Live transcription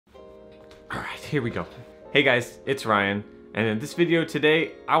All right, here we go. Hey guys, it's Ryan, and in this video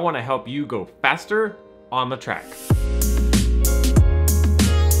today, I want to help you go faster on the track.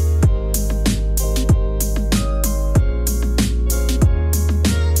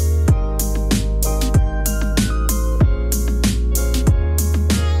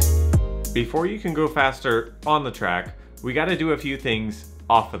 Before you can go faster on the track, we got to do a few things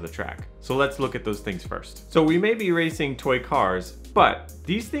off of the track. So let's look at those things first. So we may be racing toy cars, but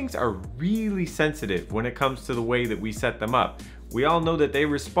these things are really sensitive when it comes to the way that we set them up. We all know that they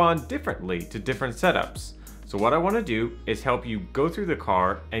respond differently to different setups. So what I want to do is help you go through the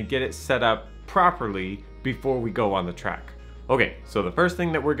car and get it set up properly before we go on the track. Okay, so the first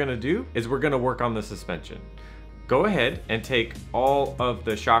thing that we're going to do is we're going to work on the suspension. Go ahead and take all of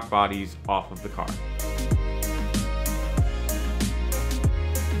the shock bodies off of the car.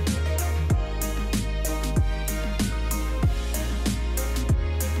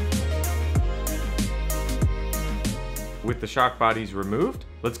 With the shock bodies removed,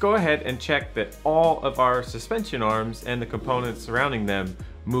 let's go ahead and check that all of our suspension arms and the components surrounding them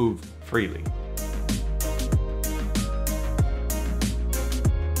move freely.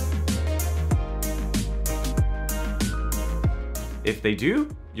 If they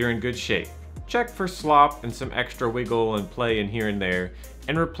do, you're in good shape. Check for slop and some extra wiggle and play in here and there,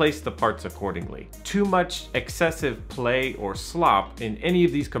 and replace the parts accordingly. Too much excessive play or slop in any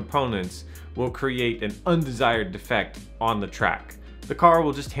of these components will create an undesired defect on the track. The car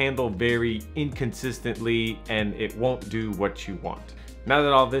will just handle very inconsistently and it won't do what you want. Now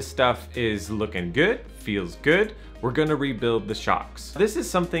that all this stuff is looking good, feels good, we're gonna rebuild the shocks. This is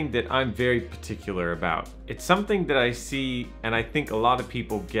something that I'm very particular about. It's something that I see and I think a lot of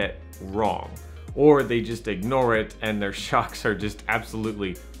people get wrong, or they just ignore it and their shocks are just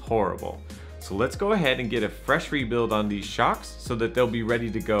absolutely horrible. So let's go ahead and get a fresh rebuild on these shocks so that they'll be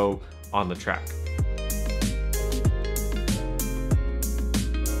ready to go on the track.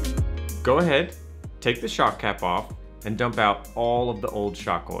 Go ahead, take the shock cap off and dump out all of the old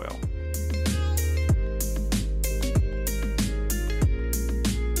shock oil.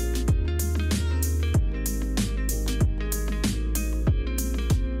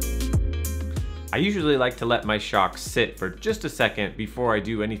 I usually like to let my shocks sit for just a second before I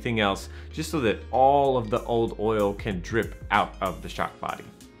do anything else, just so that all of the old oil can drip out of the shock body.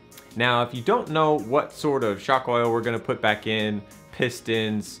 Now, if you don't know what sort of shock oil we're gonna put back in,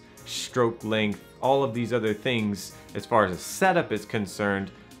 pistons, stroke length, all of these other things as far as a setup is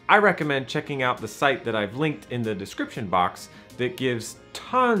concerned, I recommend checking out the site that I've linked in the description box that gives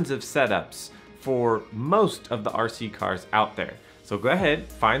tons of setups for most of the RC cars out there. So go ahead,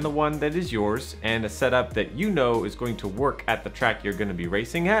 find the one that is yours and a setup that you know is going to work at the track you're gonna be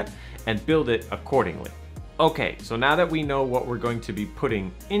racing at, and build it accordingly. Okay, so now that we know what we're going to be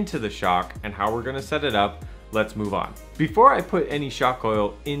putting into the shock and how we're gonna set it up, let's move on. Before I put any shock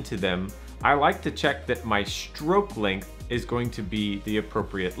oil into them, I like to check that my stroke length is going to be the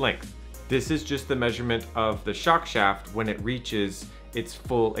appropriate length. This is just the measurement of the shock shaft when it reaches its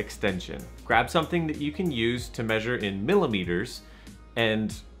full extension. Grab something that you can use to measure in millimeters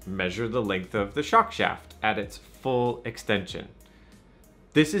and measure the length of the shock shaft at its full extension.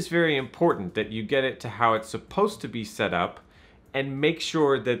 This is very important that you get it to how it's supposed to be set up and make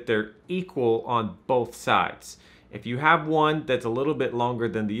sure that they're equal on both sides. If you have one that's a little bit longer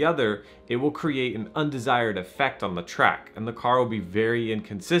than the other, it will create an undesired effect on the track and the car will be very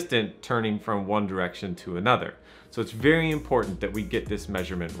inconsistent turning from one direction to another. So it's very important that we get this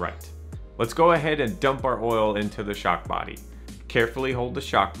measurement right. Let's go ahead and dump our oil into the shock body. Carefully hold the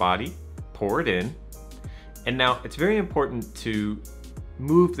shock body, pour it in, and now it's very important to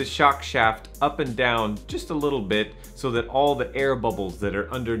move the shock shaft up and down just a little bit so that all the air bubbles that are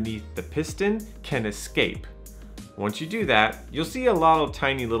underneath the piston can escape. Once you do that, you'll see a lot of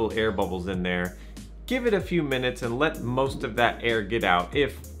tiny little air bubbles in there. Give it a few minutes and let most of that air get out.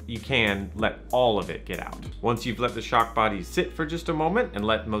 If you can, let all of it get out. Once you've let the shock body sit for just a moment and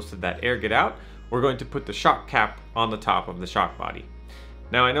let most of that air get out, we're going to put the shock cap on the top of the shock body.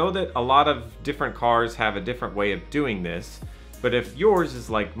 Now I know that a lot of different cars have a different way of doing this, but if yours is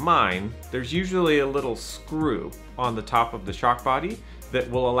like mine, there's usually a little screw on the top of the shock body that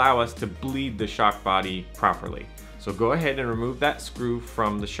will allow us to bleed the shock body properly. So go ahead and remove that screw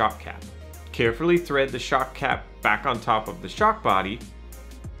from the shock cap. Carefully thread the shock cap back on top of the shock body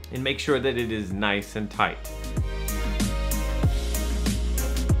and make sure that it is nice and tight.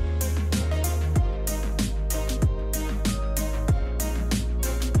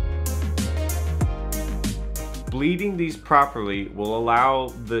 Bleeding these properly will allow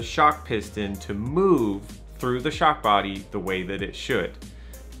the shock piston to move through the shock body the way that it should.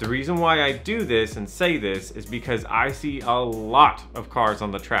 The reason why I do this and say this is because I see a lot of cars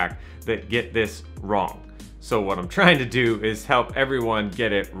on the track that get this wrong. So what I'm trying to do is help everyone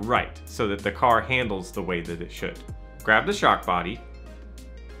get it right so that the car handles the way that it should. Grab the shock body.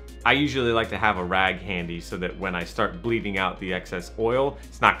 I usually like to have a rag handy so that when I start bleeding out the excess oil,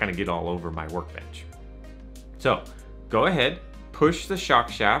 it's not gonna get all over my workbench. So go ahead, push the shock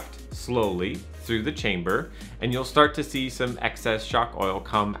shaft slowly through the chamber, and you'll start to see some excess shock oil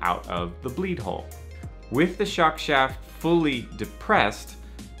come out of the bleed hole. With the shock shaft fully depressed,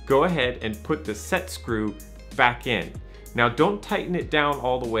 go ahead and put the set screw back in. Now don't tighten it down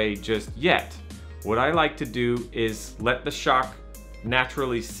all the way just yet. What I like to do is let the shock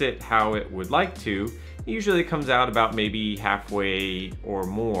naturally sit how it would like to. It usually comes out about maybe halfway or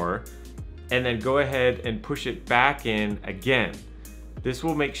more, and then go ahead and push it back in again. This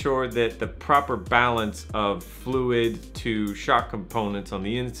will make sure that the proper balance of fluid to shock components on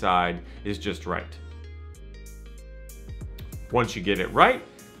the inside is just right. Once you get it right,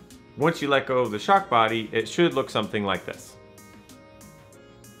 once you let go of the shock body, it should look something like this.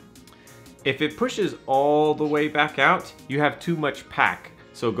 If it pushes all the way back out, you have too much pack,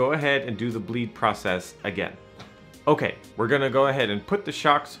 so go ahead and do the bleed process again. Okay, we're gonna go ahead and put the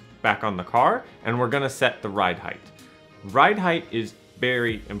shocks back on the car, and we're gonna set the ride height. Ride height is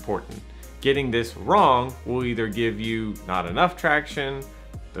very important. Getting this wrong will either give you not enough traction,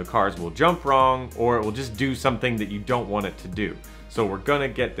 the cars will jump wrong, or it will just do something that you don't want it to do. So we're gonna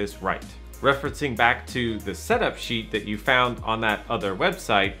get this right. Referencing back to the setup sheet that you found on that other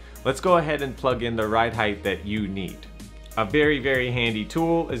website, let's go ahead and plug in the ride height that you need. A very, very handy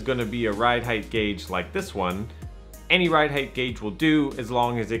tool is gonna be a ride height gauge like this one. Any ride height gauge will do as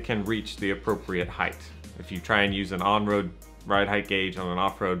long as it can reach the appropriate height. If you try and use an on-road ride height gauge on an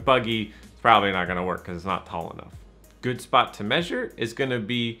off-road buggy, it's probably not gonna work because it's not tall enough. Good spot to measure is gonna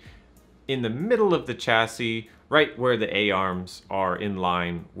be in the middle of the chassis, right where the A-arms are in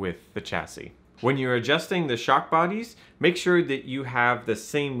line with the chassis. When you're adjusting the shock bodies, make sure that you have the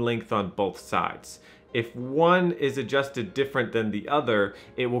same length on both sides. If one is adjusted different than the other,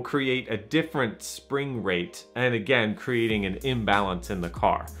 it will create a different spring rate, and again, creating an imbalance in the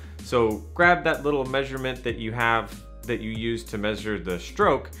car. So grab that little measurement that you have that you use to measure the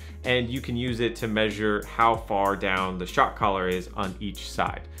stroke, and you can use it to measure how far down the shock collar is on each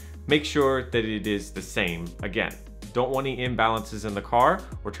side. Make sure that it is the same again. Don't want any imbalances in the car.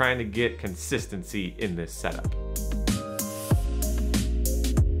 We're trying to get consistency in this setup.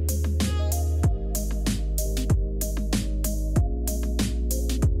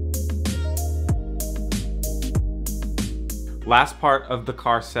 Last part of the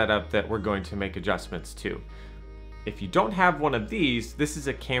car setup that we're going to make adjustments to. If you don't have one of these, this is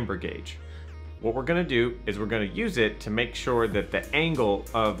a camber gauge. What we're gonna do is we're gonna use it to make sure that the angle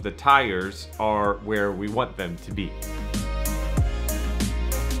of the tires are where we want them to be.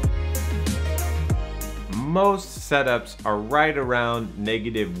 Most setups are right around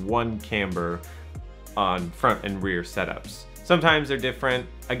 -1 camber on front and rear setups. Sometimes they're different.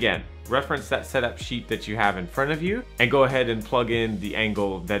 Again, reference that setup sheet that you have in front of you and go ahead and plug in the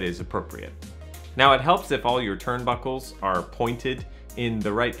angle that is appropriate. Now it helps if all your turnbuckles are pointed in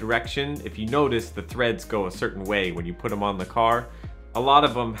the right direction. If you notice, the threads go a certain way when you put them on the car. A lot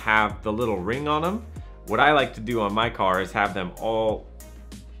of them have the little ring on them. What I like to do on my car is have them all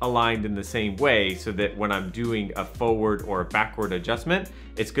aligned in the same way so that when I'm doing a forward or a backward adjustment,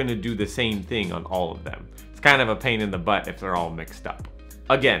 it's gonna do the same thing on all of them. It's kind of a pain in the butt if they're all mixed up.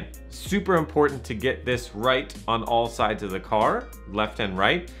 Again, super important to get this right on all sides of the car, left and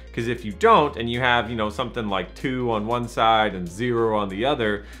right, because if you don't and you have, you know, something like 2 on one side and 0 on the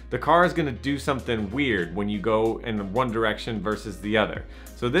other, the car is gonna do something weird when you go in one direction versus the other.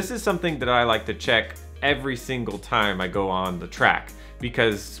 So this is something that I like to check every single time I go on the track,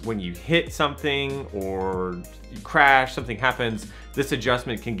 because when you hit something or you crash, something happens, this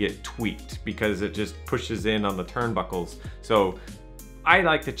adjustment can get tweaked because it just pushes in on the turnbuckles. So I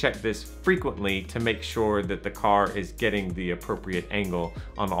like to check this frequently to make sure that the car is getting the appropriate angle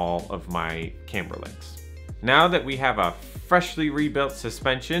on all of my camber links. Now that we have a freshly rebuilt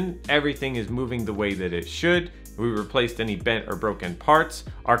suspension, everything is moving the way that it should. We replaced any bent or broken parts.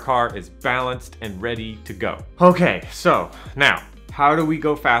 Our car is balanced and ready to go. Okay, so now, how do we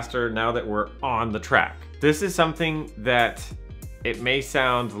go faster now that we're on the track? This is something that it may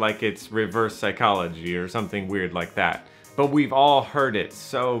sound like it's reverse psychology or something weird like that, but we've all heard it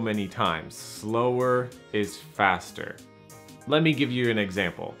so many times. Slower is faster. Let me give you an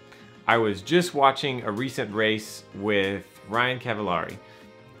example. I was just watching a recent race with Ryan Cavallari,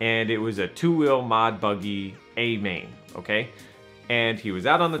 and it was a 2-wheel mod buggy A main, okay? and he was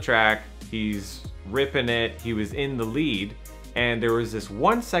out on the track, he's ripping it, he was in the lead, and there was this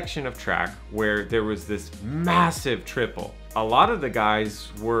one section of track where there was this massive triple. A lot of the guys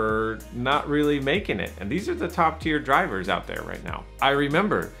were not really making it, and these are the top tier drivers out there right now. I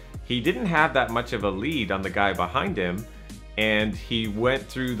remember he didn't have that much of a lead on the guy behind him, and he went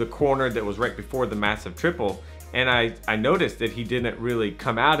through the corner that was right before the massive triple, and I noticed that he didn't really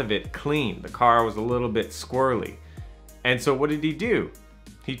come out of it clean. The car was a little bit squirrely. And so what did he do?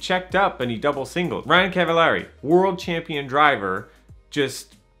 He checked up and he double singled. Ryan Cavallari, world champion driver,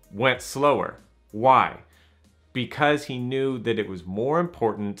 just went slower. Why? Because he knew that it was more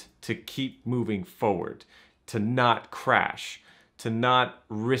important to keep moving forward, to not crash, to not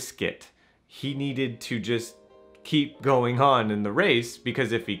risk it. He needed to just keep going on in the race,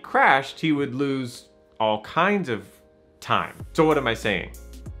 because if he crashed, he would lose all kinds of time. So what am I saying?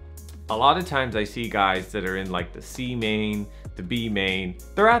 A lot of times I see guys that are in like the C main, the B main,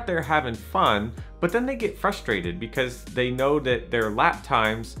 they're out there having fun, but then they get frustrated because they know that their lap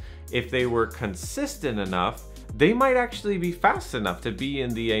times, if they were consistent enough, they might actually be fast enough to be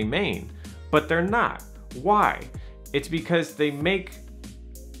in the A main, but they're not. Why? It's because they make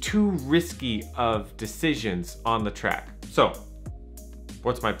too risky of decisions on the track. So,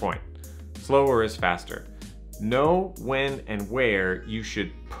 what's my point? Slower is faster. Know when and where you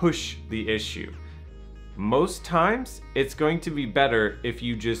should push the issue. Most times, it's going to be better if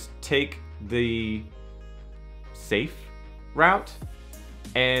you just take the safe route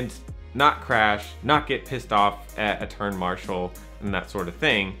and not crash, not get pissed off at a turn marshal and that sort of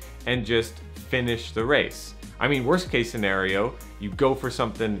thing, and just finish the race. I mean, worst case scenario, you go for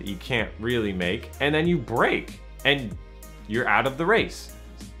something that you can't really make, and then you brake, and you're out of the race.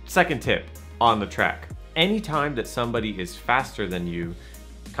 Second tip on the track. Anytime that somebody is faster than you,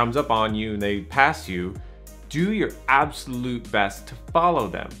 comes up on you and they pass you, do your absolute best to follow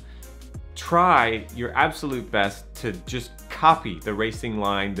them. Try your absolute best to just copy the racing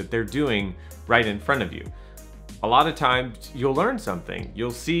line that they're doing right in front of you. A lot of times you'll learn something.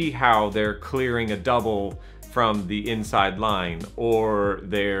 You'll see how they're clearing a double from the inside line, or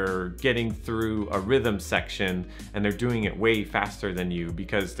they're getting through a rhythm section and they're doing it way faster than you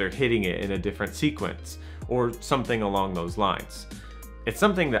because they're hitting it in a different sequence, or something along those lines. It's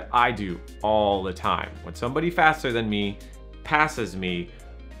something that I do all the time. When somebody faster than me passes me,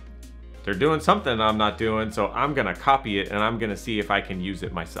 they're doing something I'm not doing, so I'm gonna copy it and I'm gonna see if I can use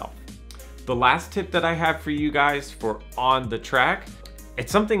it myself. The last tip that I have for you guys for on the track,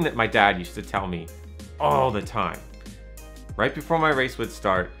 it's something that my dad used to tell me all the time. Right before my race would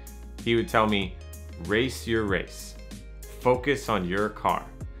start, he would tell me, race your race. Focus on your car.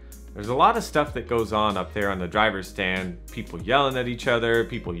 There's a lot of stuff that goes on up there on the driver's stand. People yelling at each other,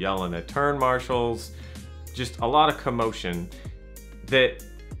 people yelling at turn marshals, just a lot of commotion that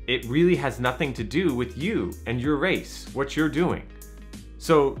it really has nothing to do with you and your race, what you're doing.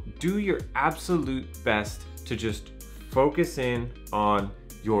 So do your absolute best to just focus in on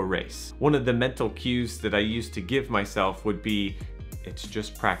your race. One of the mental cues that I used to give myself would be, it's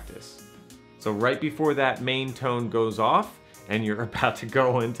just practice. So right before that main tone goes off and you're about to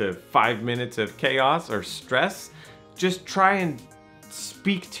go into 5 minutes of chaos or stress, just try and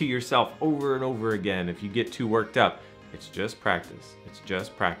speak to yourself over and over again. If you get too worked up, it's just practice. It's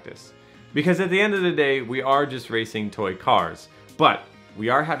just practice. Because at the end of the day, we are just racing toy cars, but we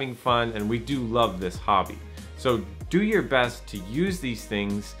are having fun and we do love this hobby. So do your best to use these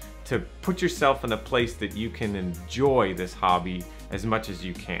things to put yourself in a place that you can enjoy this hobby as much as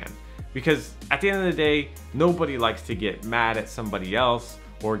you can. Because at the end of the day, nobody likes to get mad at somebody else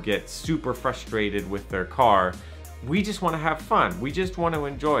or get super frustrated with their car. We just want to have fun. We just want to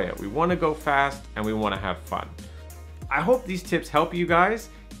enjoy it. We want to go fast and we want to have fun. I hope these tips help you guys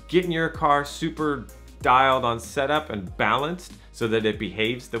getting your car super dialed on setup and balanced so that it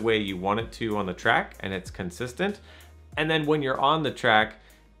behaves the way you want it to on the track and it's consistent. And then when you're on the track,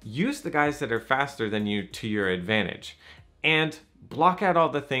 use the guys that are faster than you to your advantage and block out all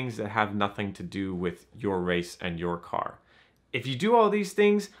the things that have nothing to do with your race and your car. If you do all these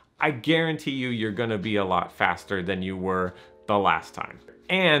things, I guarantee you you're gonna be a lot faster than you were the last time.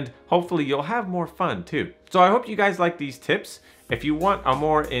 And hopefully you'll have more fun too. So I hope you guys like these tips. If you want a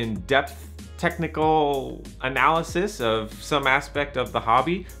more in-depth technical analysis of some aspect of the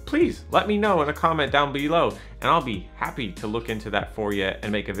hobby, please let me know in a comment down below and I'll be happy to look into that for you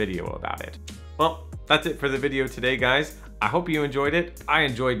and make a video about it. Well, that's it for the video today, guys. I hope you enjoyed it. I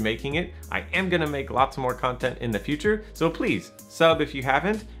enjoyed making it. I am gonna make lots more content in the future, so please sub if you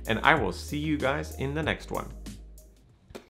haven't, and I will see you guys in the next one.